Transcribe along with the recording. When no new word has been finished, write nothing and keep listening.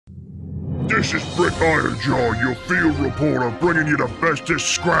This is Brick Ironjaw, your field reporter, bringing you the bestest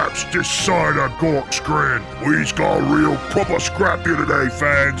scraps this side of Gork's Grin. We's got a real proper scrap here today,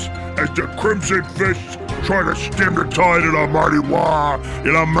 fans, as the Crimson Fists try to stem the tide of the mighty WAAAAGH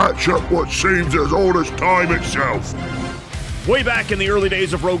in a matchup what seems as old as time itself. Way back in the early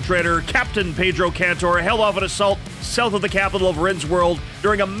days of Rogue Trader, Captain Pedro Cantor held off an assault south of the capital of Rin's world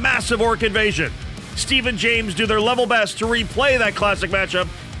during a massive orc invasion. Steve and James do their level best to replay that classic matchup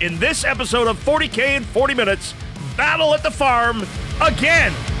in this episode of 40K in 40 Minutes, Battle at the Farm,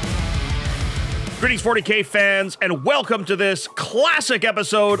 again! Greetings 40K fans, and welcome to this classic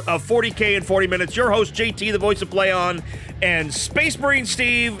episode of 40K in 40 Minutes. Your host, JT, the voice of Play On, and Space Marine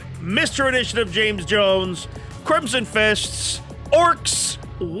Steve, Mr. Initiative James Jones, Crimson Fists, Orks,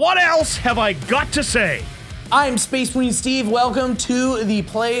 what else have I got to say? I'm Space Marine Steve, welcome to the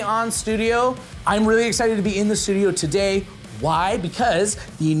Play On studio. I'm really excited to be in the studio today. Why? Because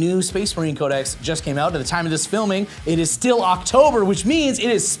the new Space Marine Codex just came out. At the time of this filming, it is still October, which means it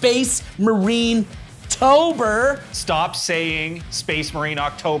is Space Marine-tober. Stop saying Space Marine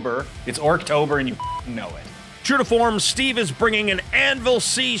October. It's Orktober and you know it. True to form, Steve is bringing an ANVIL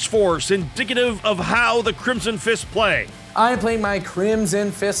siege force indicative of how the Crimson Fist play. I'm playing my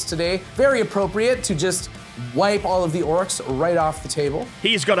Crimson Fist today. Very appropriate to just wipe all of the orcs right off the table.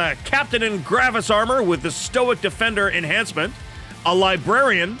 He's got a Captain in Gravis armor with the Stoic Defender enhancement, a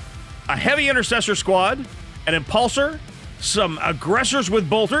Librarian, a Heavy Intercessor Squad, an Impulsor, some Aggressors with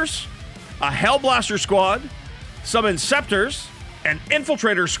Bolters, a Hellblaster Squad, some Inceptors, an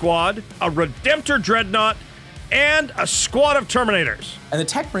Infiltrator Squad, a Redemptor Dreadnought, and a squad of Terminators. And the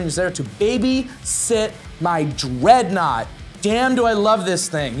Techmarine is there to babysit my Dreadnought. Damn, do I love this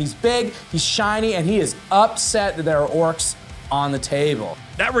thing. He's big, he's shiny, and he is upset that there are orcs on the table.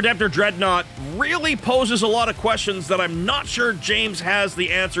 That Redemptor Dreadnought really poses a lot of questions that I'm not sure James has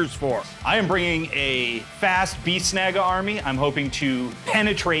the answers for. I am bringing a fast beast Snagga army. I'm hoping to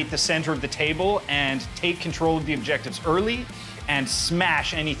penetrate the center of the table and take control of the objectives early and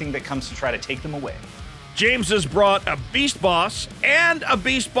smash anything that comes to try to take them away. James has brought a Beastboss and a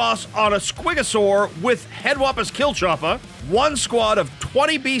Beastboss on a Squigosaur with Headwappa's Kill Choppa, one squad of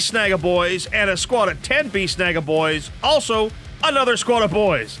 20 Beast Snagga boys, and a squad of 10 Beast Snagga boys, also another squad of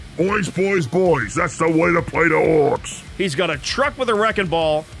boys. Boys, boys, boys, that's the way to play the orcs. He's got a Trukk with a Wrecking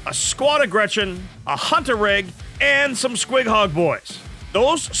Ball, a squad of Gretchin, a Hunta Rig, and some Squighog Boyz.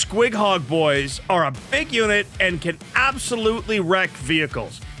 Those Squighog Boyz are a big unit and can absolutely wreck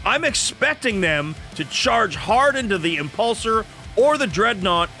vehicles. I'm expecting them to charge hard into the Impulsor or the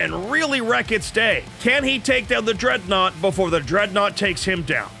Dreadnought and really wreck its day. Can he take down the Dreadnought before the Dreadnought takes him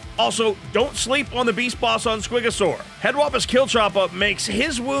down? Also, don't sleep on the Beastboss on Squigosaur. Headwappa's Kill Choppa makes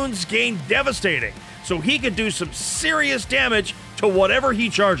his wounds gain devastating, so he could do some serious damage to whatever he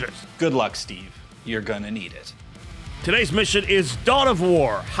charges. Good luck, Steve. You're gonna need it. Today's mission is Dawn of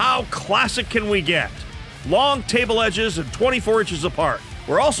War. How classic can we get? Long table edges and 24 inches apart.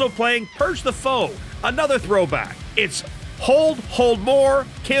 We're also playing Purge the Foe, another throwback. It's hold, hold more,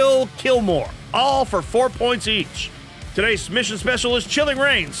 kill, kill more, all for 4 points each. Today's mission special is Chilling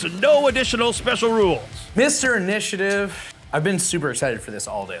Reign, so no additional special rules. Mr. Initiative, I've been super excited for this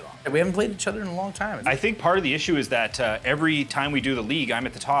all day long. We haven't played each other in a long time. I think part of the issue is that every time we do the league, I'm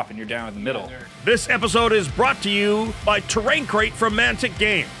at the top and you're down in the middle. This episode is brought to you by Terrain Crate from Mantic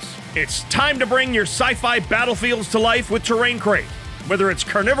Games. It's time to bring your sci-fi battlefields to life with Terrain Crate. Whether it's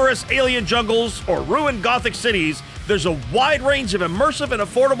carnivorous alien jungles or ruined gothic cities, there's a wide range of immersive and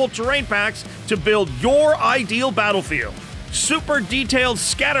affordable terrain packs to build your ideal battlefield. Super detailed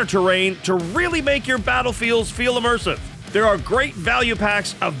scatter terrain to really make your battlefields feel immersive. There are great value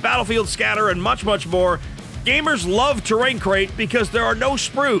packs of battlefield scatter and much, much more. Gamers love Terrain Crate because there are no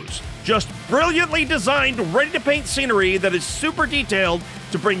sprues, just brilliantly designed, ready-to-paint scenery that is super detailed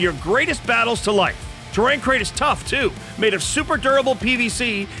to bring your greatest battles to life. Terrain Crate is tough too. Made of super durable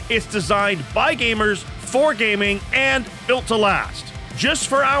PVC, it's designed by gamers, for gaming, and built to last. Just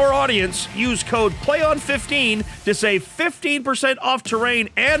for our audience, use code PLAYON15 to save 15% off terrain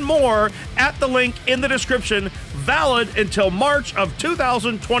and more at the link in the description, valid until March of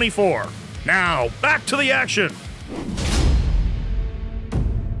 2024. Now, back to the action.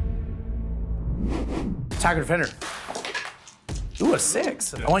 Attacker defender. Ooh, a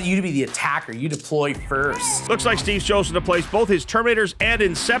 6. I want you to be the attacker. You deploy first. Looks like Steve's chosen to place both his Terminators and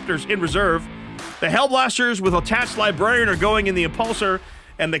Inceptors in reserve. The Hellblasters with attached Librarian are going in the Impulsor,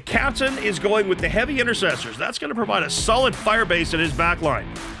 and the Captain is going with the Heavy Intercessors. That's going to provide a solid fire base in his backline.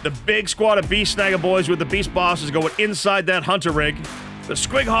 The big squad of Beast Snagga boys with the Beastboss is going inside that Hunta Rig. The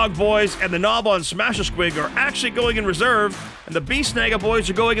Squighog Boyz and the Knob on Smasha Squig are actually going in reserve, and the Beast Snagga boys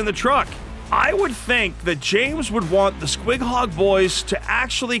are going in the Trukk. I would think that James would want the Squighog Boyz to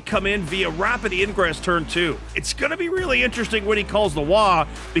actually come in via rapid ingress turn 2. It's going to be really interesting when he calls the WAAAAGH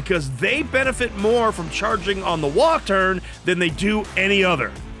because they benefit more from charging on the walk turn than they do any other.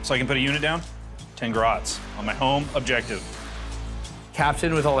 So I can put a unit down? 10 grots on my home objective.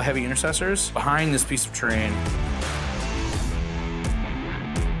 Captain with all the heavy intercessors behind this piece of terrain.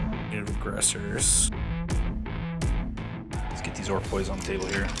 Aggressors. Let's get these Ork boys on the table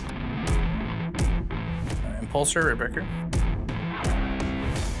here. Impulsor, right back here.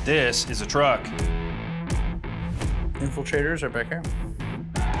 This is a Trukk. Infiltrators, right back here.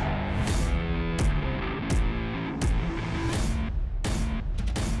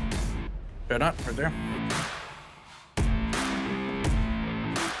 Dreadnought, right there.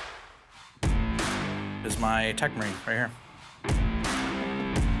 Is my Techmarine, right here.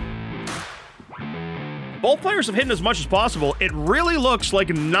 Both players have hidden as much as possible. It really looks like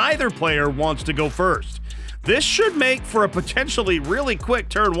neither player wants to go first. This should make for a potentially really quick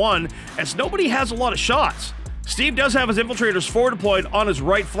turn 1, as nobody has a lot of shots. Steve does have his infiltrators forward deployed on his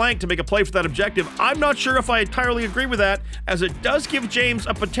right flank to make a play for that objective. I'm not sure if I entirely agree with that, as it does give James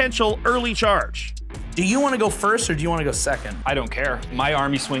a potential early charge. Do you want to go first or do you want to go second? I don't care. My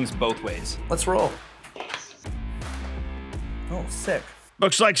army swings both ways. Let's roll. Oh, sick.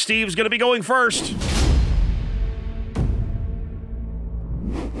 Looks like Steve's gonna be going first.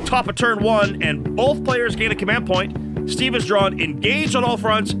 Top of turn 1, and both players gain a command point. Steve has drawn Engage on all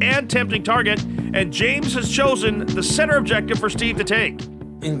fronts and Tempting Target, and James has chosen the center objective for Steve to take.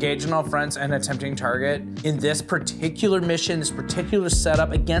 Engage on all fronts and a tempting target in this particular mission, this particular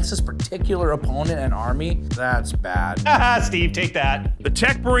setup against this particular opponent and army. That's bad. Haha, Steve, take that. The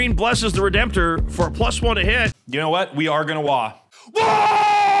Techmarine blesses the Redemptor for a +1 to hit. You know what? We are gonna WAAAAGH.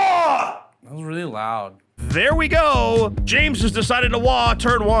 That was really loud. There we go. James has decided to WAAAAGH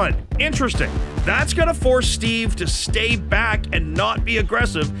turn 1. Interesting. That's gonna force Steve to stay back and not be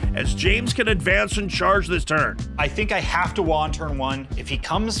aggressive, as James can advance and charge this turn. I think I have to WAAAAGH on turn 1. If he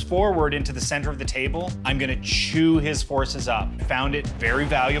comes forward into the center of the table, I'm gonna chew his forces up. Found it very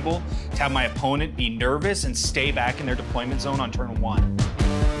valuable to have my opponent be nervous and stay back in their deployment zone on turn 1.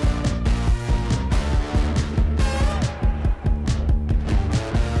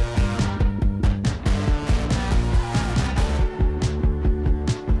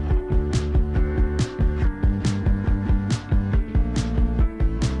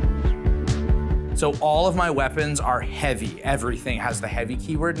 So all of my weapons are heavy. Everything has the heavy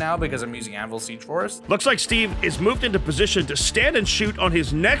keyword now because I'm using ANVIL Siege Force. Looks like Steve is moved into position to stand and shoot on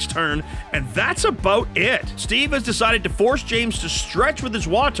his next turn, and that's about it. Steve has decided to force James to stretch with his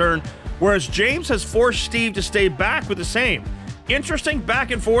WAAAAGH turn, whereas James has forced Steve to stay back with the same. Interesting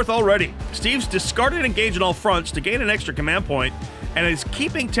back and forth already. Steve's discarded Engage on all fronts to gain an extra command point, and is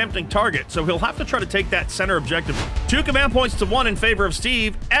keeping Tempting Target, so he'll have to try to take that center objective. 2 command points to 1 in favor of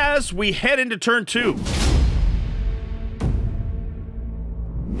Steve as we head into turn 2.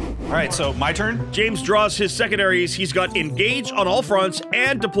 All right, so my turn. James draws his secondaries. He's got Engage on all fronts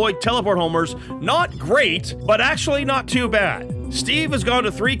and deployed Teleport Homers. Not great, but actually not too bad. Steve has gone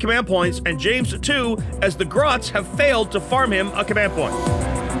to 3 command points and James to 2, as the Grots have failed to farm him a command point.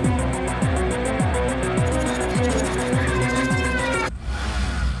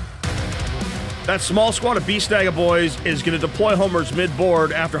 That small squad of Snagga boys is going to deploy homers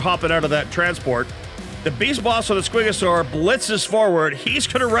mid-board after hopping out of that transport. The Beastboss of the Squigosaur blitzes forward. He's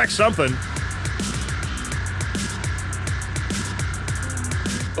going to wreck something.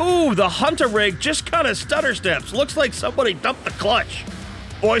 Ooh, the Hunta Rig just kind of stutter steps. Looks like somebody dumped the clutch.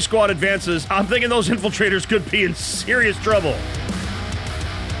 Boy squad advances. I'm thinking those infiltrators could be in serious trouble.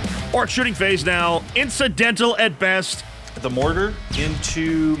 Ork shooting phase now. Incidental at best. The mortar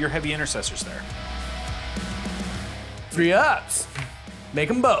into your heavy intercessors there. 3 ups. Make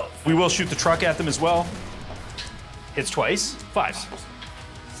them both. We will shoot the Trukk at them as well. Hits twice. 5s.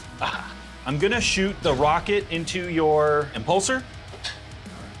 Ah. I'm gonna shoot the rocket into your Impulsor.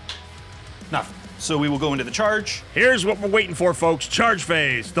 Nothing. So we will go into the charge. Here's what we're waiting for, folks. Charge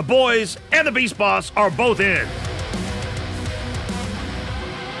phase. The boys and the Beastboss are both in.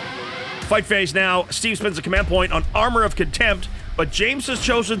 Fight phase now. Steve spends a command point on Armour of Contempt, but James has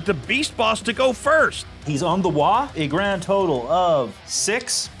chosen the Beastboss to go first. He's on the WAAAAGH, a grand total of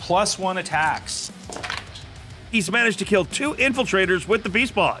 6 + 1 attacks. He's managed to kill 2 infiltrators with the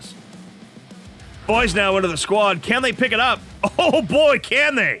Beastboss. Boys now into the squad. Can they pick it up? Oh boy,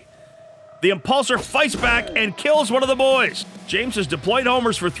 can they! The Impulsor fights back and kills one of the boys. James has deployed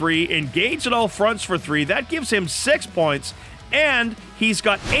homers for 3, engaged at all fronts for 3. That gives him 6 points. And he's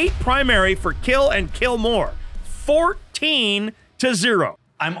got 8 primary for kill and kill more. 14 to 0.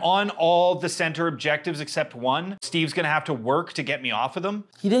 I'm on all the center objectives except one. Steve's gonna have to work to get me off of them.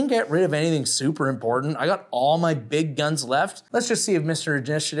 He didn't get rid of anything super important. I got all my big guns left. Let's just see if Mr.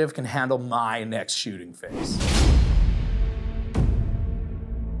 Initiative can handle my next shooting phase.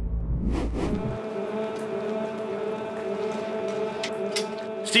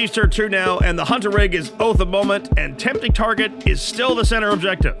 Steve's turn 2 now, and the Hunta Rig is Oath of Moment, and Tempting Target is still the center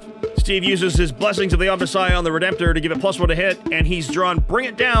objective. Steve uses his Blessings of the Omnissiah on the Redemptor to give it +1 to hit, and he's drawn Bring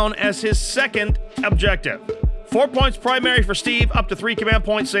It Down as his second objective. 4 points primary for Steve, up to 3 command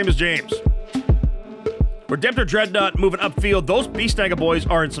points, same as James. Redemptor Dreadnought moving upfield. Those Snagga boys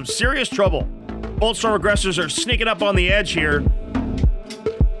are in some serious trouble. Boltstorm aggressors are sneaking up on the edge here.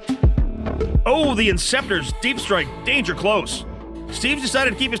 Oh, the Inceptors, Deep Strike, danger close. Steve's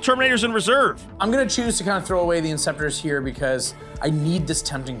decided to keep his Terminators in reserve. I'm gonna choose to kind of throw away the Inceptors here because I need this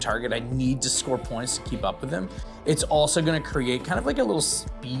Tempting Target. I need to score points to keep up with him. It's also gonna create kind of like a little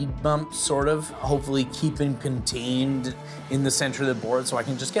speed bump, sort of, hopefully keep him contained in the center of the board so I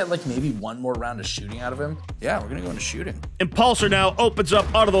can just get like maybe one more round of shooting out of him. Yeah, we're gonna go into shooting. Impulsor now opens up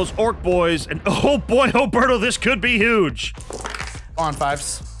out of those Ork boys, and oh boy, Berto, this could be huge. On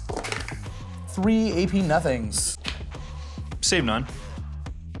 5s. 3 AP nothings. Save none.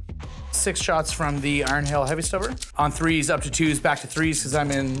 6 shots from the Iron Hail Heavy Stubber. On 3s, up to 2s, back to 3s because I'm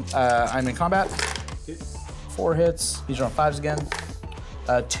in combat. 4 hits. These are on 5s again.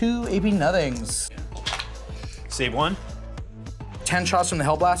 2 AP nothings. Save 1. 10 shots from the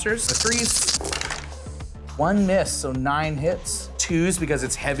Hellblasters. The 3s. 1 miss, so 9 hits. 2s because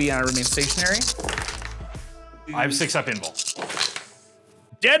it's heavy and I remain stationary. I have 6 up invul.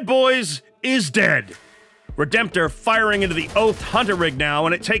 Dead Boys is dead. Redemptor firing into the Oath Hunta Rig now,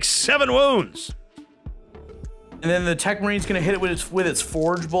 and it takes 7 wounds. And then the Techmarine's gonna hit it with its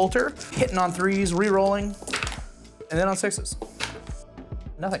Forge Bolter, hitting on 3s, re-rolling, and then on 6s.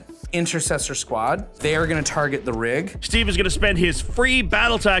 Nothing. Intercessor Squad, they are gonna target the rig. Steve is gonna spend his free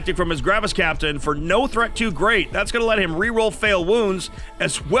battle tactic from his Gravis captain for no threat too great. That's gonna let him re-roll fail wounds,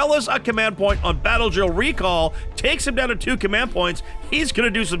 as well as a command point on Battle Drill Recall, takes him down to 2 command points. He's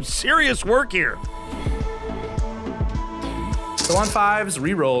gonna do some serious work here. So on 5s,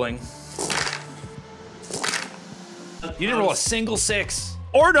 re-rolling. You didn't roll a single 6.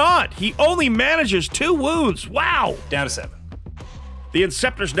 Or not, he only manages 2 wounds, wow. Down to 7. The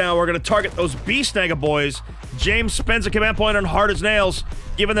Inceptors now are gonna target those Snagga boys. James spends a command point on Hard as Nails,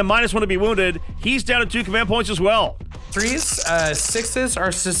 giving them -1 to be wounded. He's down to 2 command points as well. 3s, 6s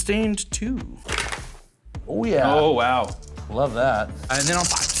are sustained 2. Oh yeah. Oh wow. Love that. And then on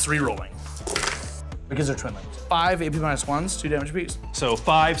 5s, re-rolling. Because they're twin limbs. 5 AP -1s, 2 damage apiece. So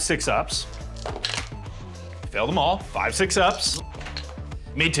 5 6-ups. Failed them all. 5 6-ups.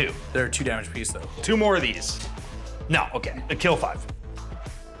 Made 2. They're 2 damage apiece though. 2 more of these. No, okay. A kill 5.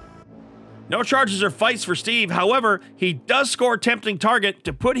 No charges or fights for Steve. However, he does score Tempting Target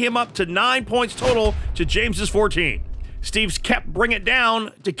to put him up to 9 points total to James's 14. Steve's kept Bring It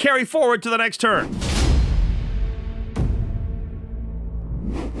Down to carry forward to the next turn.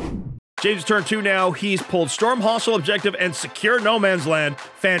 James' turn 2 now. He's pulled Storm Hostile Objective and Secure No Man's Land.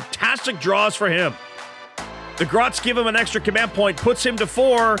 Fantastic draws for him. The Grots give him an extra command point, puts him to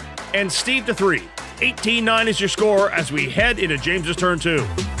 4, and Steve to 3. 18-9 is your score as we head into James's turn 2.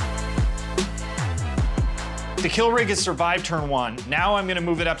 The kill rig has survived turn 1. Now I'm gonna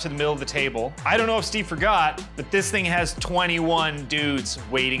move it up to the middle of the table. I don't know if Steve forgot, but this thing has 21 dudes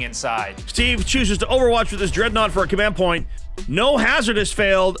waiting inside. Steve chooses to overwatch with his Dreadnought for a command point. No hazardous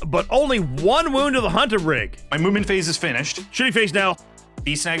failed, but only 1 wound to the Hunta Rig. My movement phase is finished. Shooting phase now.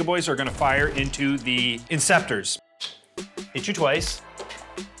 These Snagga boys are gonna fire into the Inceptors. Hit you twice,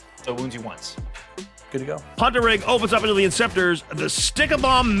 so wounds you once. Good to go. Hunta Rig opens up into the Inceptors. The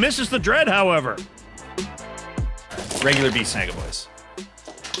Stick-a-Bomb misses the Dread, however. Regular Beast Snagga boys.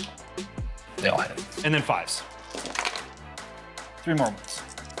 They all hit it. And then 5s. 3 more wounds.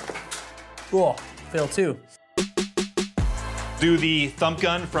 Cool. Fail 2. Do the thump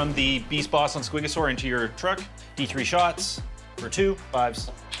gun from the Beastboss on Squigosaur into your Trukk. D3 shots for 2,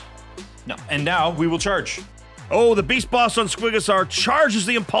 5s. No. And now we will charge. Oh, the Beastboss on Squigosaur charges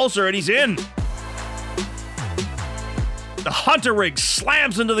the Impulsor, and he's in. The Hunta Rig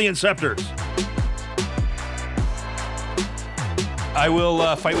slams into the Inceptors. I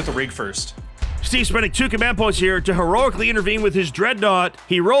will fight with the rig first. Steve spending 2 command points here to heroically intervene with his Dreadnought.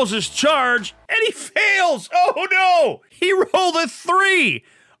 He rolls his charge, and he fails! Oh no! He rolled a 3!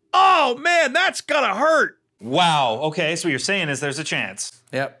 Oh man, that's gotta hurt! Wow, okay, so what you're saying is there's a chance.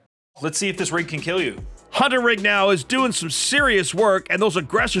 Yep. Let's see if this rig can kill you. Hunta Rig now is doing some serious work, and those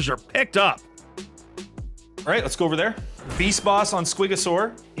aggressors are picked up. All right, let's go over there. Beastboss on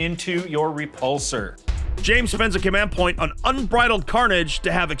Squigosaur into your Repulsor. James spends a command point on Unbridled Carnage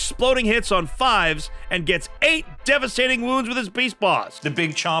to have exploding hits on 5s and gets 8 devastating wounds with his Beastboss. The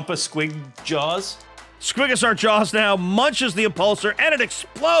big Champa Squig Jaws. Squigosaur Jaws now munches the Impulsor and it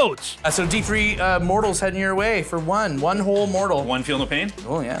explodes. So D3 mortals heading your way for one whole mortal. One feel no pain.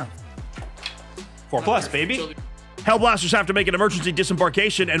 Oh yeah. 4+, baby. Hellblasters have to make an emergency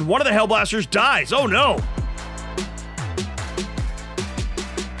disembarkation and one of the Hellblasters dies. Oh no.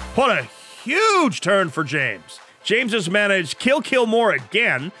 What a huge turn for James. James has managed kill more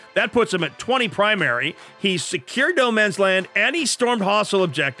again. That puts him at 20 primary. He's secured No Man's Land and he stormed hostile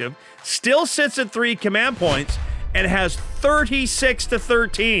objective. Still sits at 3 command points and has 36 to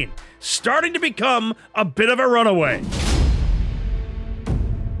 13. Starting to become a bit of a runaway.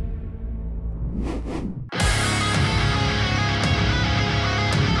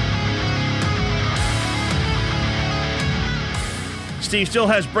 Steve still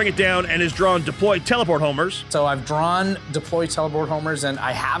has Bring It Down and is drawn Deploy Teleport Homers. So I've drawn Deploy Teleport Homers and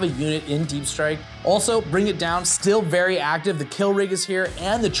I have a unit in Deep Strike. Also, Bring It Down, still very active. The Kill Rig is here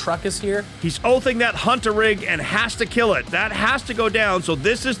and the Trukk is here. He's oathing that Hunta Rig and has to kill it. That has to go down, so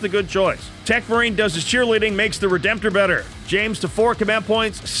this is the good choice. Techmarine does his cheerleading, makes the Redemptor better. James to 4 command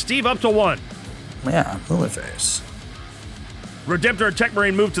points, Steve up to 1. Yeah, moving face. Redemptor and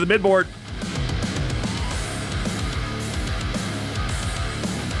Techmarine move to the midboard.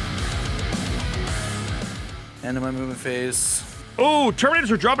 End of my movement phase. Oh,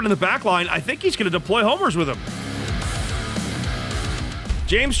 Terminators are dropping in the back line. I think he's going to deploy homers with them.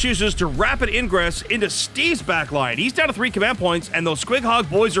 James chooses to rapid ingress into Steve's back line. He's down to 3 command points, and those Squighog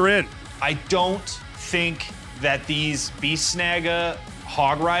Boyz are in. I don't think that these Beast Snagga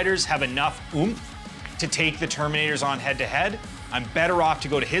Hog Riders have enough oomph to take the Terminators on head-to-head. I'm better off to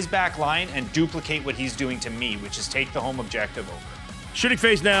go to his back line and duplicate what he's doing to me, which is take the home objective over. Shooting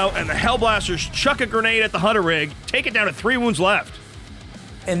phase now, and the Hellblasters chuck a grenade at the Hunta Rig, take it down to 3 wounds left.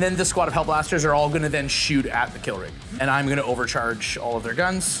 And then the squad of Hellblasters are all gonna then shoot at the Kill Rig. And I'm gonna overcharge all of their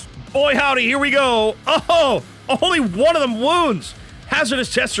guns. Boy howdy, here we go. Oh, only one of them wounds.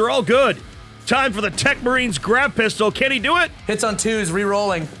 Hazardous tests are all good. Time for the Techmarine's grab pistol. Can he do it? Hits on 2s,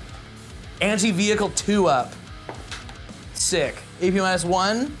 re-rolling. Anti-vehicle 2 up. Sick. AP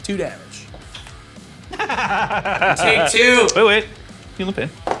 -1, 2 damage. Take 2. Wait. Feel the pin.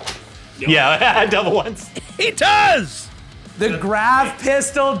 Yeah, double ones. He does! The grab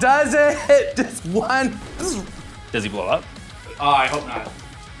pistol does it! Just 1. Does he blow up? Oh, I hope not.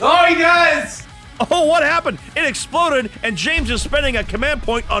 Oh, he does! Oh, what happened? It exploded, and James is spending a command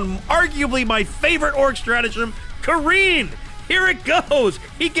point on arguably my favorite orc stratagem, Kareen. Here it goes.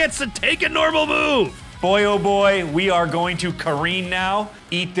 He gets to take a normal move. Boy, oh boy, we are going to Kareen now.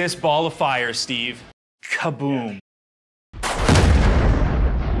 Eat this ball of fire, Steve. Kaboom.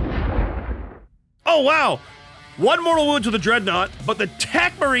 Oh, wow. 1 mortal wound to the Dreadnought, but the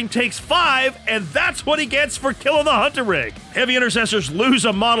Techmarine takes 5, and that's what he gets for killing the Hunta Rig. Heavy Intercessors lose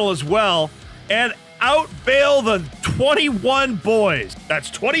a model as well, and outbail the 21 boys. That's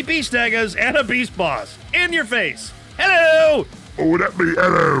 20 Beast Snaggas and a Beastboss. In your face. Hello! Oh, that be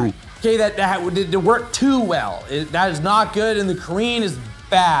hello. Okay, that didn't work too well. That is not good, and the Kareen is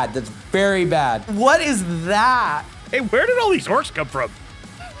bad. That's very bad. What is that? Hey, where did all these orcs come from?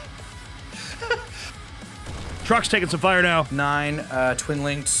 Truck's taking some fire now. 9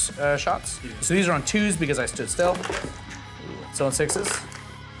 twin-linked shots. So these are on 2s because I stood still. So on 6s.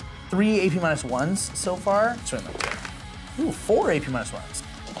 3 AP -1s so far. Ooh, 4 AP -1s.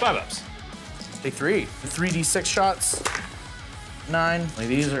 5 ups. Take 3. 3d6 shots. 9.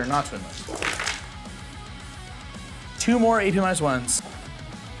 These are not twin-linked. 2 more AP -1s.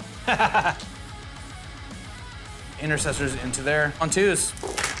 Intercessors into there. On 2s.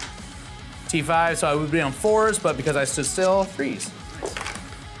 T5, so I would be on 4s, but because I stood still, 3s.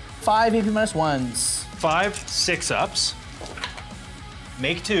 5 AP -1s. 5 6 ups.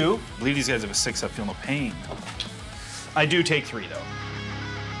 Make 2. I believe these guys have a 6 up, feel no pain. I do take 3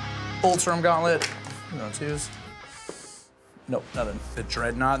 though. Ultram Gauntlet. On 2s. Nope, nothing. The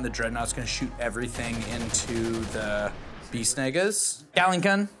Dreadnought, and the Dreadnought's gonna shoot everything into the Beast Snaggas. Gatling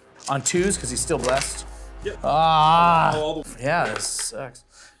Gun on 2s, because he's still blessed. Yep. Ah! Yeah, this sucks.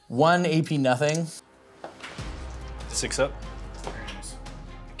 1 AP nothing. 6 up.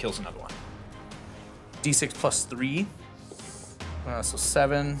 Kills another one. D6 +3. So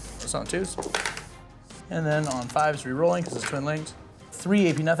 7. That's on 2s. And then on 5s, re-rolling because it's twin linked. 3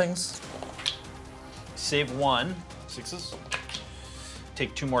 AP nothings. Save 1. 6s.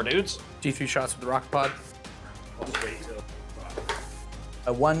 Take 2 more dudes. D3 shots with the rocket pod. I'll just wait until.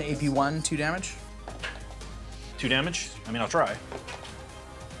 A 1 AP1, 2 damage. 2 damage. I mean, I'll try.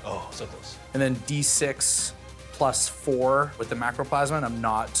 Oh, so close. And then D6 plus 4 with the macroplasma, and I'm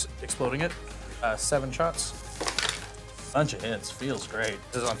not exploding it. 7 shots. Bunch of hits, feels great.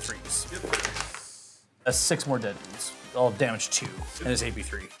 This is on 3s. That's 6 more dead dudes. All damage 2, and it's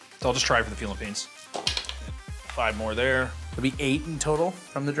AP3. So I'll just try for the feeling pains. 5 more there. It'll be 8 in total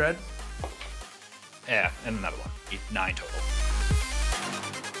from the dread. Yeah, and another one. 9 total.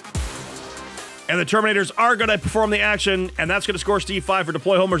 And the Terminators are going to perform the action, and that's going to score Steve 5 for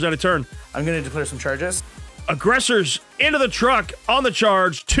deploy homers at a turn. I'm going to declare some charges. Aggressors into the truck on the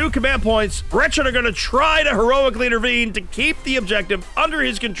charge. 2 command points. Gretchin are going to try to heroically intervene to keep the objective under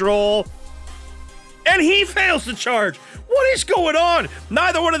his control. And he fails to charge. What is going on?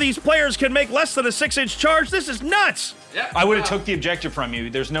 Neither one of these players can make less than a 6-inch charge. This is nuts. Yeah, I would have took the objective from you.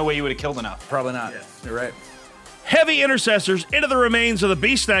 There's no way you would have killed enough. Probably not. Yeah. You're right. Heavy Intercessors into the remains of the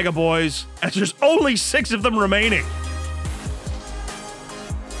Snagga boys, as there's only 6 of them remaining.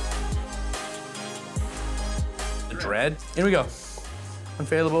 The dread. Here we go.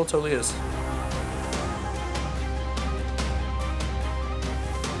 Unfailable, totally is.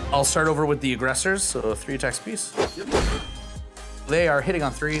 I'll start over with the aggressors, so 3 attacks apiece. Yep. They are hitting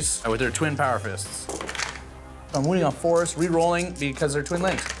on 3s with their twin power fists. I'm winning on 4s, re-rolling because they're twin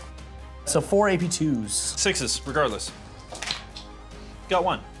links. So 4 AP2s. 6s, regardless. Got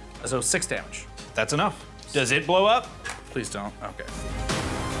 1. So 6 damage. That's enough. Does it blow up? Please don't. Okay.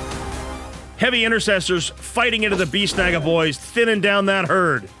 Heavy Intercessors fighting into the Snagga boys, thinning down that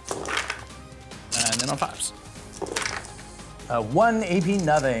herd. And then on 5s. 1 AP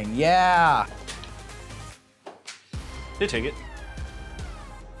nothing. Yeah. They take it.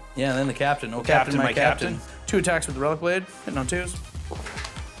 Yeah, and then the captain. Oh, Captain, my captain. 2 attacks with the relic blade, hitting on 2s.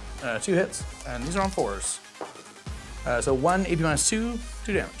 2 hits, and these are on 4s. So 1 AP minus 2,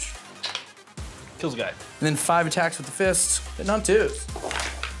 2 damage. Kills a guy. And then 5 attacks with the fist, hitting on 2s.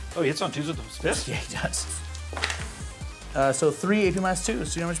 Oh, he hits on 2s with the fist? Yeah, he does. So 3 AP minus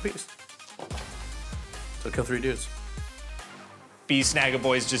 2s, 2 damage apiece. So kill 3 dudes. Snagga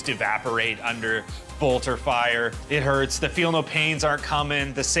boys just evaporate under bolter fire. It hurts. The feel no pains aren't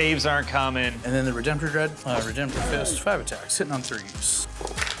coming. The saves aren't coming. And then the Redemptor Dread, Redemptor Fist, 5 attacks, hitting on 3s.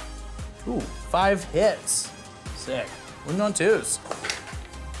 Ooh, 5 hits. Sick. Winning on 2s.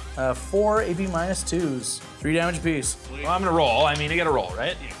 4 AP minus 2s, 3 damage apiece. Well, I'm gonna roll. I mean, you gotta roll,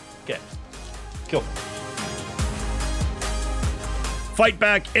 right? Yeah. Okay. Kill. Fight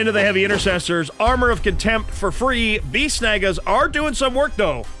back into the Heavy Intercessors. Armor of Contempt for free. Snaggas are doing some work,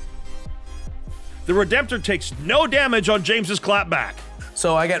 though. The Redemptor takes no damage on James's clapback.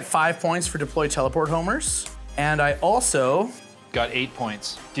 So I get 5 points for deploy teleport homers. And I also got 8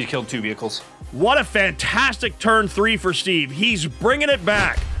 points. You killed 2 vehicles. What a fantastic turn 3 for Steve. He's bringing it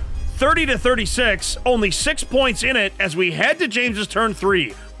back. 30 to 36, only 6 points in it as we head to James's turn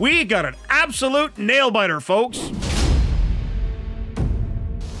 3. We got an absolute nail-biter, folks.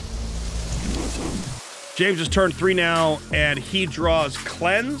 James is turn 3 now, and he draws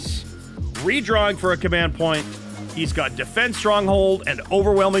Cleanse, redrawing for a command point. He's got Defense Stronghold and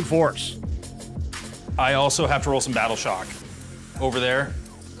Overwhelming Force. I also have to roll some Battle Shock. Over there.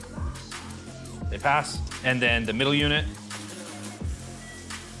 They pass. And then the middle unit.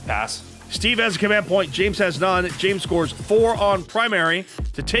 Pass. Steve has a command point, James has none. James scores 4 on primary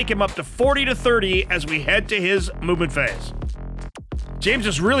to take him up to 40 to 30 as we head to his movement phase. James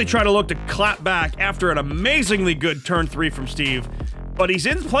is really trying to look to clap back after an amazingly good turn 3 from Steve, but he's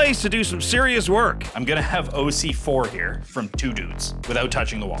in place to do some serious work. I'm gonna have OC4 here from 2 dudes without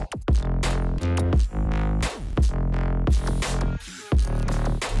touching the wall.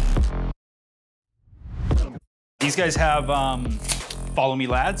 These guys have follow me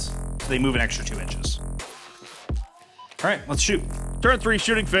lads, so they move an extra 2 inches. All right, let's shoot. Turn 3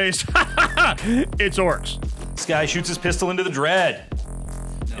 shooting phase. It's Orks. This guy shoots his pistol into the dread.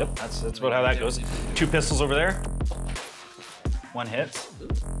 Yep, that's about how that goes. 2 pistols over there. 1 hit.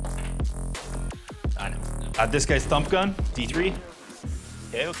 I know. This guy's thump gun, D3.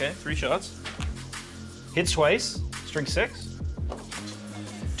 Okay, 3 shots. Hits twice, string 6.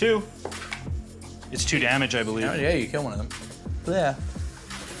 2. It's 2 damage, I believe. Oh, yeah, you kill one of them. Yeah.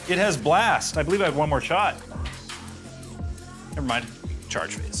 It has blast. I believe I have 1 more shot. Never mind.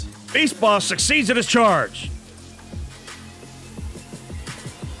 Charge phase. Beastboss succeeds in his charge.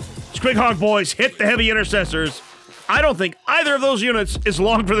 Squighog Boyz hit the Heavy Intercessors. I don't think either of those units is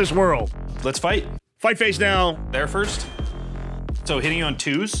long for this world. Let's fight. Fight phase now. There first. So hitting you on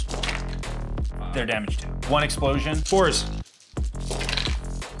 2s. They're damaged 2. 1 explosion. 4s.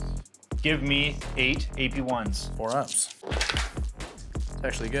 Give me 8 AP1s. 4 ups. It's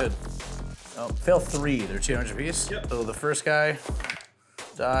actually good. Oh, fail 3. They're 2 damage apiece. Yep. So the first guy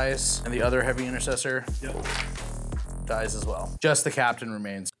dies, and the other heavy intercessor dies as well. Just the captain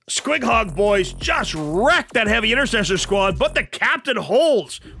remains. Squighog Boyz just wrecked that heavy intercessor squad, but the captain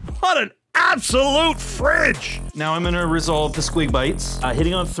holds. What an absolute fridge! Now I'm gonna resolve the squig bites.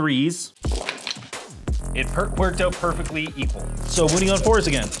 Hitting on 3s. It worked out perfectly equal. So winning on 4s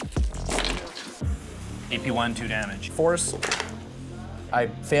again. AP1, 2 damage. Force. I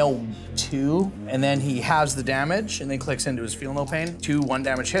fail 2, and then he halves the damage, and then clicks into his feel no pain. 2 1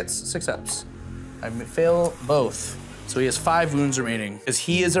 damage hits, 6 ups. I fail both. So he has 5 wounds remaining, because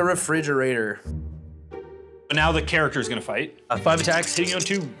he is a refrigerator. But now the character is gonna fight. 5 attacks, hitting on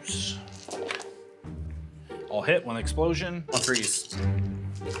 2s. All hit, 1 explosion. On 3s.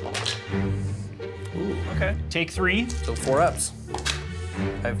 Ooh, okay. Take 3. So 4 ups.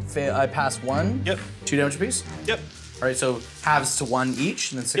 I pass 1. Yep. 2 damage apiece. Yep. All right, so halves to 1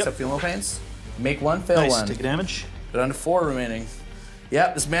 each, and then 6 Yep. up feel no pains. Make 1, fail Nice, 1. take a damage. Go down to 4 remaining.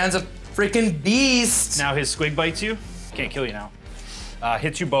 Yep, this man's a freaking beast. Now his squig bites you. Can't kill you now.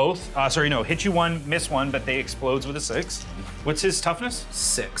 Hits you both. Sorry, no, hit you 1, miss 1, but they explodes with a 6. What's his toughness?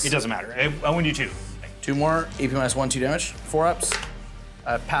 6. It doesn't matter. I win you 2. 2 more, AP minus 1, 2 damage. 4 ups.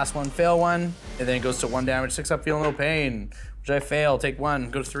 Pass 1, fail 1, and then it goes to 1 damage, 6 up, feel no pain. Which I fail, take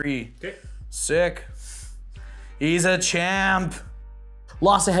 1, go to 3. Okay. Sick. He's a champ.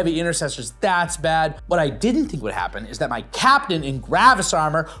 Lost a heavy intercessors, that's bad. What I didn't think would happen is that my captain in Gravis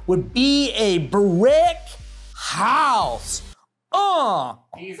armor would be a brick house.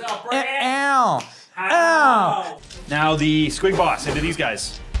 He's a brick. Ow. Ow. Now the squig boss into these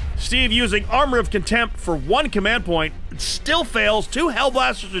guys. Steve using Armor of Contempt for 1 command point, still fails, 2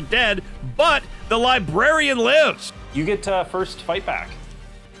 Hellblasters are dead, but the Librarian lives. You get first fight back.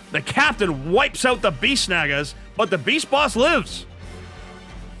 The captain wipes out the Beast Snaggas, but the Beastboss lives.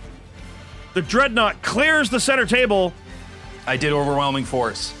 The Dreadnought clears the center table. I did overwhelming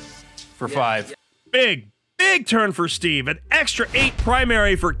force for 5. Big turn for Steve. An extra 8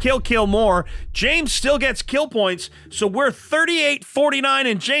 primary for kill more. James still gets kill points, so we're 38-49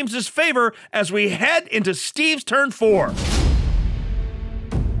 in James's favor as we head into Steve's turn 4.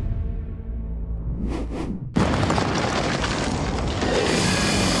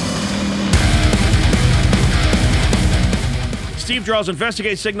 Steve draws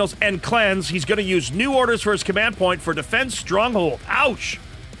Investigate Signals and Cleanse. He's going to use New Orders for his command point for Defense Stronghold. Ouch!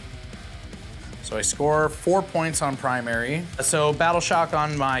 So I score 4 points on primary. So Battle Shock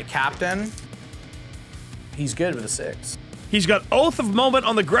on my captain. He's good with a 6. He's got Oath of Moment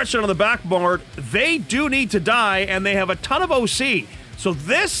on the Gretchin on the backboard. They do need to die, and they have a ton of OC. So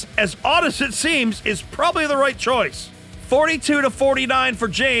this, as odd as it seems, is probably the right choice. 42-49 for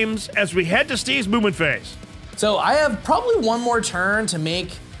James as we head to Steve's movement phase. So I have probably 1 more turn to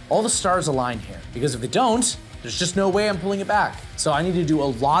make all the stars align here, because if they don't, there's just no way I'm pulling it back. So I need to do a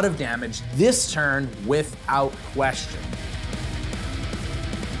lot of damage this turn without question.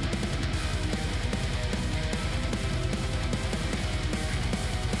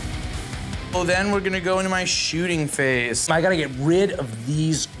 So then we're gonna go into my shooting phase. I gotta get rid of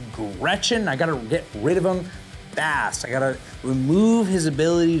these Gretchin. I gotta get rid of them fast. I gotta remove his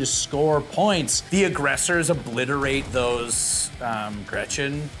ability to score points. The aggressors obliterate those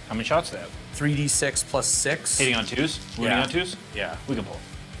Gretchin. How many shots do they have? 3d6 plus 6. Hitting on 2s? Wounding Yeah. on 2s? Yeah. We can pull.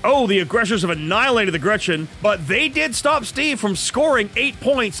 Oh, the aggressors have annihilated the Gretchin, but they did stop Steve from scoring 8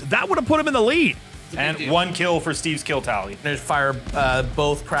 points. That would have put him in the lead. And 1 kill for Steve's kill tally. I'm gonna fire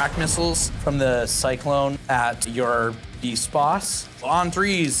both crack missiles from the Cyclone at your Beastboss. On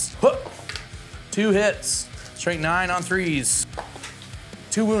 3s. Huh. 2 hits. Straight 9 on 3s.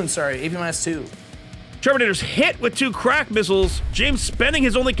 2 wounds, sorry. AP minus 2. Terminator's hit with 2 crack missiles. James spending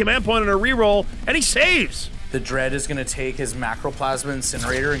his only command point on a reroll, and he saves. The Dread is gonna take his Macroplasma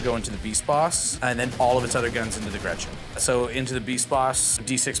Incinerator and go into the Beastboss, and then all of its other guns into the Gretchin. So into the Beastboss,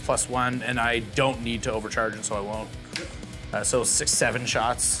 D6 plus 1, and I don't need to overcharge it, so I won't. So 7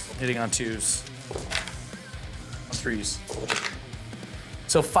 shots, hitting on 2s. On 3s.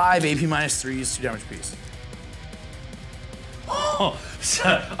 So 5 AP minus 3s, 2 damage apiece. Oh,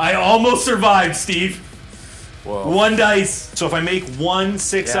 I almost survived, Steve. Whoa. 1 dice. So if I make 1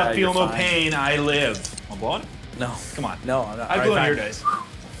 6 Yeah, up, feel you're no fine. pain, I live. I'm blowing? No. Come on. No, I blew on your dice.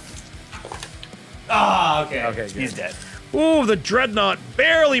 Ah, okay. Okay, good. He's dead. Ooh, the Dreadnought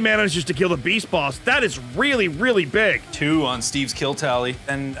barely manages to kill the Beastboss. That is really, really big. 2 on Steve's kill tally.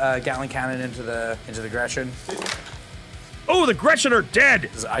 Then Gatling Cannon into the Gretchin. Oh, the Gretchin are dead.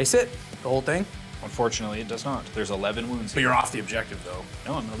 Does it ice it? The whole thing? Unfortunately, it does not. There's 11 wounds. But you're off the objective though.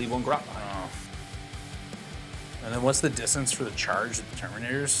 No, I'm gonna leave 1 grot behind. And then what's the distance for the charge of the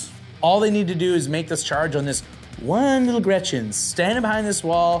Terminators? All they need to do is make this charge on this one little Gretchin, standing behind this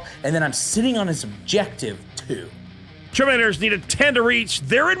wall, and then I'm sitting on his objective too. Terminators need a 10 to reach.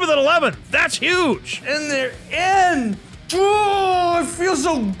 They're in with an 11. That's huge. And they're in. Oh, it feels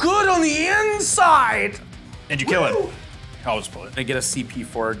so good on the inside. And you kill it. I'll just pull it. I get a CP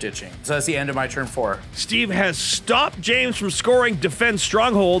for ditching. So that's the end of my turn 4. Steve has stopped James from scoring Defend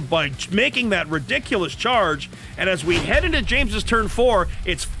Stronghold by making that ridiculous charge. And as we head into James's turn 4,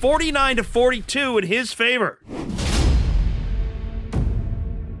 it's 49 to 42 in his favor.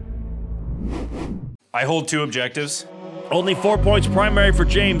 I hold 2 objectives. Only 4 points primary for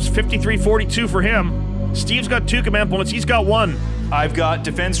James, 53-42 for him. Steve's got 2 command points, he's got 1. I've got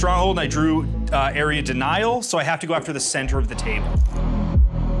Defend Stronghold, and I drew Area Denial, so I have to go after the center of the table.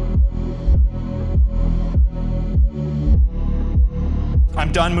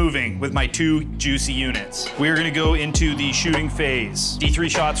 I'm done moving with my 2 juicy units. We're gonna go into the shooting phase. D3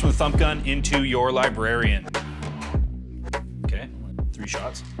 shots from the thump gun into your Librarian. Okay, 3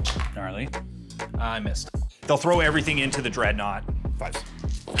 shots. Gnarly. I missed. They'll throw everything into the Dreadnought. 5s.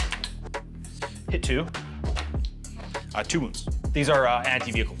 Hit 2. 2 wounds. These are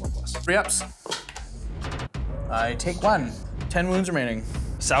anti-vehicle 4+. 3 ups. I take 1. 10 wounds remaining.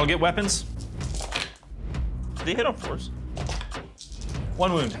 Saddlegate weapons. They hit on 4s.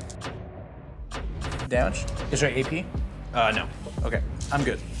 1 wound. Damage. Is there AP? No. Okay, I'm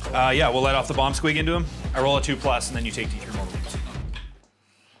good. Yeah, we'll let off the bomb squig into him. I roll a 2+, and then you take D3 more wounds.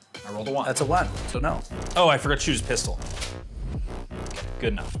 I rolled a 1. That's a 1, so no. Oh, I forgot to choose pistol.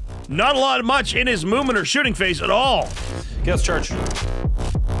 Good enough. Not a lot much in his movement or shooting phase at all. Okay, let's charge.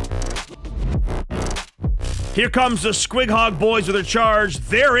 Here comes the Squighog Boyz with their charge.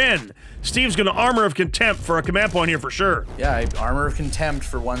 They're in. Steve's gonna Armor of Contempt for a command point here for sure. Yeah, Armor of Contempt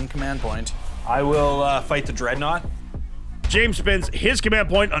for 1 command point. I will fight the Dreadnought. James spends his command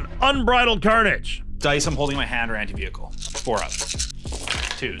point on Unbridled Carnage. Dice I'm holding in my hand are anti-vehicle. 4 up.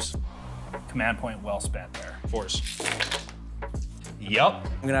 2s. Command point well spent there. 4s. Yup.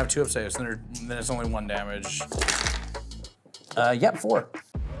 I'm gonna have 2 up saves, then it's only 1 damage. Yep, 4.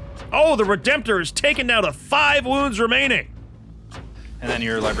 Oh, the Redemptor is taken down to 5 wounds remaining. And then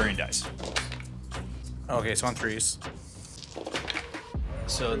your Librarian dice. Okay, so on 3s.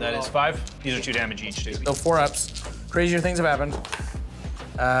 So that is 5. These are 2 damage each, too. So 4 ups. Crazier things have happened.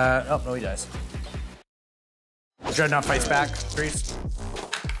 Oh, no, he dies. Dreadnought fights back, 3s.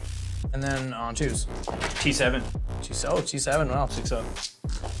 And then on 2s. T7. T7, wow. 6 up.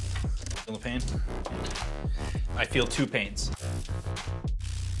 Feel the pain? I feel 2 pains.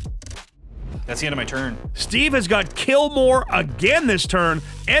 That's the end of my turn. Steve has got Kill More again this turn.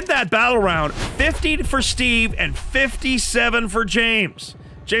 End that battle round. 50 for Steve and 57 for James.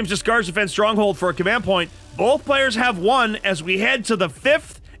 James discards Defend Stronghold for a command point. Both players have 1 as we head to the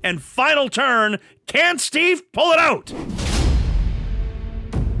 5th and final turn. Can Steve pull it out?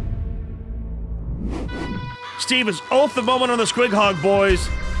 Steve has oath the moment on the Squighog Boyz.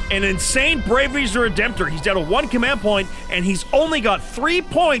 An insane bravery's the Redemptor. He's down to 1 command point, and he's only got 3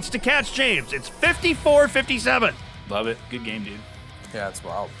 points to catch James. It's 54-57. Love it. Good game, dude. Yeah, it's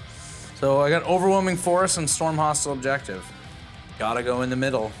wild. So I got Overwhelming Force and Storm Hostile Objective. Gotta go in the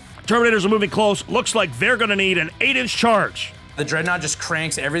middle. Terminators are moving close. Looks like they're gonna need an 8-inch charge. The Dreadnought just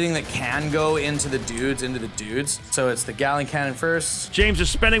cranks everything that can go into the dudes. So it's the Gatling Cannon first. James is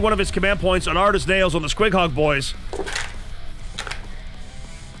spending 1 of his command points on Artist Nails on the Squighog Boyz.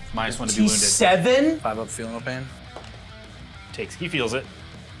 -1 to be wounded. 7? 5 up, feeling no pain. He feels it.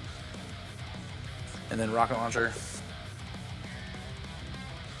 And then Rocket Launcher.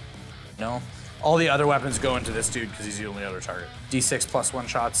 No. All the other weapons go into this dude because he's the only other target. D6 +1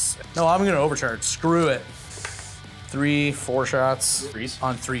 shots. No, I'm gonna overcharge. Screw it. 3, 4 shots. 3s?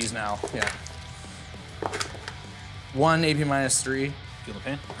 On 3s now, yeah. 1 AP -3. Feel the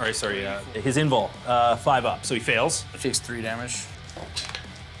pain? All right, sorry. His invul, 5 up, so he fails. It takes 3 damage.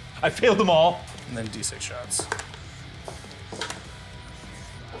 I failed them all. And then D6 shots.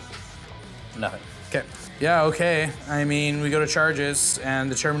 Nothing. Okay. Yeah, okay. I mean, we go to charges,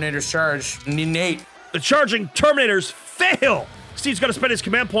 and the Terminators charge. Need an 8. The charging Terminators fail. Steve's got to spend his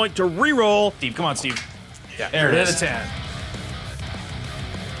command point to reroll. Steve, come on, Steve. Yeah, there it is. 10.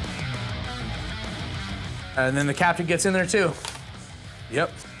 And then the captain gets in there too.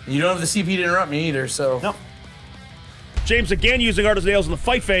 Yep. You don't have the CP to interrupt me either, so. No. James again using Artist Nails in the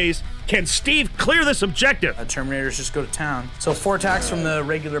fight phase. Can Steve clear this objective? Terminators just go to town. So 4 attacks from the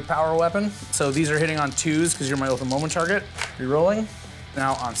regular power weapon. So these are hitting on 2s because you're my oath of moment target. Rerolling.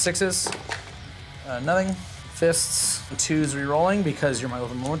 Now on 6s. Nothing. Fists. 2s rerolling because you're my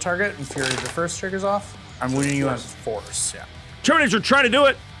oath of moment target. And Fury the first triggers off. I'm winning you on 4s, yeah. Terminators are trying to do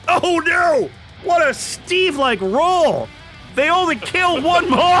it. Oh no! What a Steve-like roll! They only kill one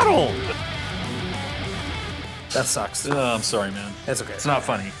model! That sucks. I'm sorry, man. That's okay. It's not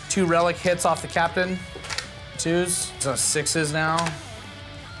funny. 2 relic hits off the captain. 2s. It's on 6s now.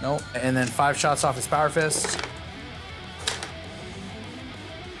 Nope. And then 5 shots off his power fist.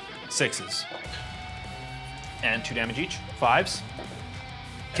 6s. And 2 damage each. 5s.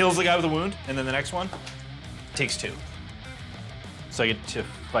 Kills the guy with a wound, and then the next one takes 2. So I get to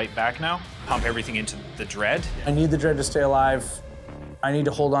fight back now. Pump everything into the Dread. I need the Dread to stay alive. I need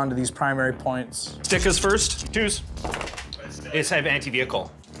to hold on to these primary points. Stickas first. 2s. It's have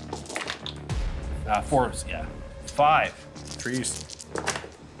anti-vehicle. 4s, yeah. 5. 3s.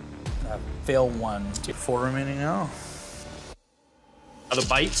 Fail 1. 4 remaining now. The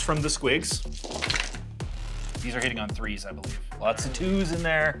bites from the Squigs. These are hitting on 3s, I believe. Lots of 2s in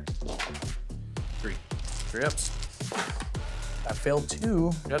there. 3. 3 ups. That failed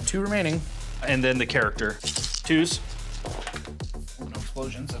 2. Got 2 remaining. And then the character. 2s. Ooh, no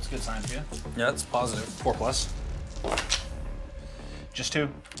explosions. That's a good sign for you. Yeah, that's positive. 4 plus. Just 2.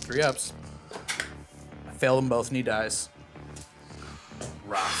 3 ups. I failed them both and he dies.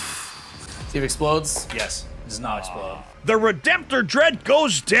 Rough. See if it explodes? Yes. Does not explode. The Redemptor Dread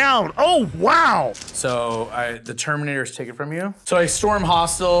goes down. Oh, wow. So the Terminator's taken from you. So I storm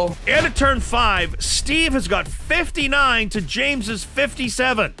hostile. And at turn 5, Steve has got 59 to James's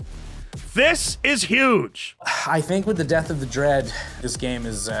 57. This is huge. I think with the death of the Dread, this game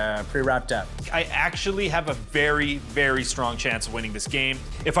is pretty wrapped up. I actually have a very, very strong chance of winning this game.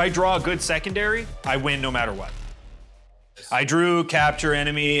 If I draw a good secondary, I win no matter what. I drew Capture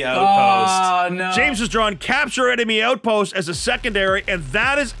Enemy Outpost. Oh, no. James has drawn Capture Enemy Outpost as a secondary, and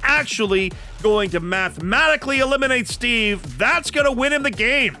that is actually going to mathematically eliminate Steve. That's going to win him the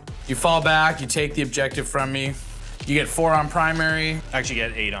game. You fall back, you take the objective from me. You get 4 on primary. I actually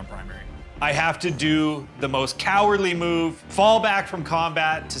get 8 on primary. I have to do the most cowardly move, fall back from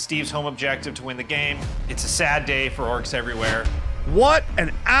combat to Steve's home objective to win the game. It's a sad day for Orks everywhere. What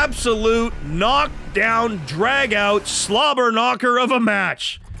an absolute knockdown, drag-out, slobber knocker of a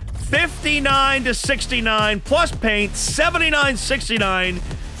match. 59 to 69 plus paint, 79-69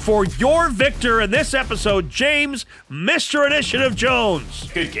 for your victor in this episode, James, Mr. Initiative Jones.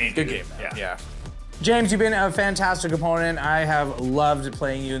 Good game. Good game. Yeah. James, you've been a fantastic opponent. I have loved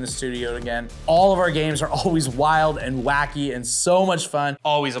playing you in the studio again. All of our games are always wild and wacky and so much fun.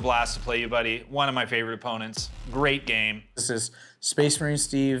 Always a blast to play you, buddy. One of my favorite opponents. Great game. This is Space Marine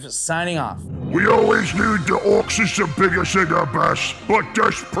Steve signing off. We always knew the Orks is the biggest and the best, but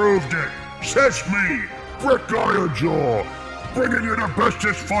this proved it. Says me, Brick Ironjaw, bringing you the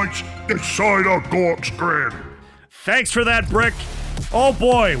bestest fights this side of Gork's Grin. Thanks for that, Brick. Oh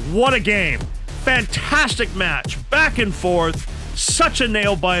boy, what a game. Fantastic match, back and forth, such a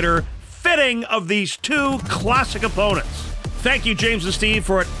nail-biter, fitting of these two classic opponents. Thank you, James and Steve,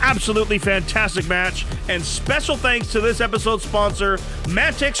 for an absolutely fantastic match, and special thanks to this episode's sponsor,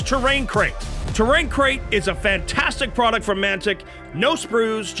 Mantic's Terrain Crate. Terrain Crate is a fantastic product from Mantic. No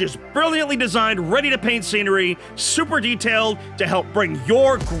sprues, just brilliantly designed, ready to paint scenery, super detailed to help bring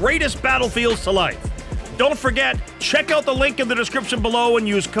your greatest battlefields to life. Don't forget, check out the link in the description below and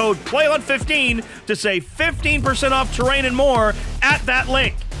use code PLAYON15 to save 15% off terrain and more at that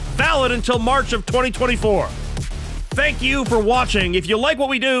link. Valid until March of 2024. Thank you for watching. If you like what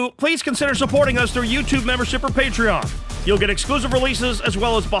we do, please consider supporting us through YouTube membership or Patreon. You'll get exclusive releases as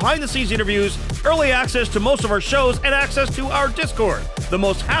well as behind-the-scenes interviews, early access to most of our shows, and access to our Discord, the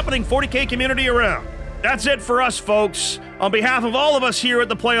most happening 40K community around. That's it for us, folks. On behalf of all of us here at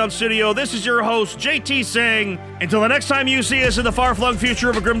the Play On Studio, this is your host, JT saying, until the next time you see us in the far-flung future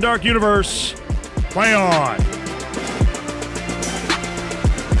of a grimdark universe, play on.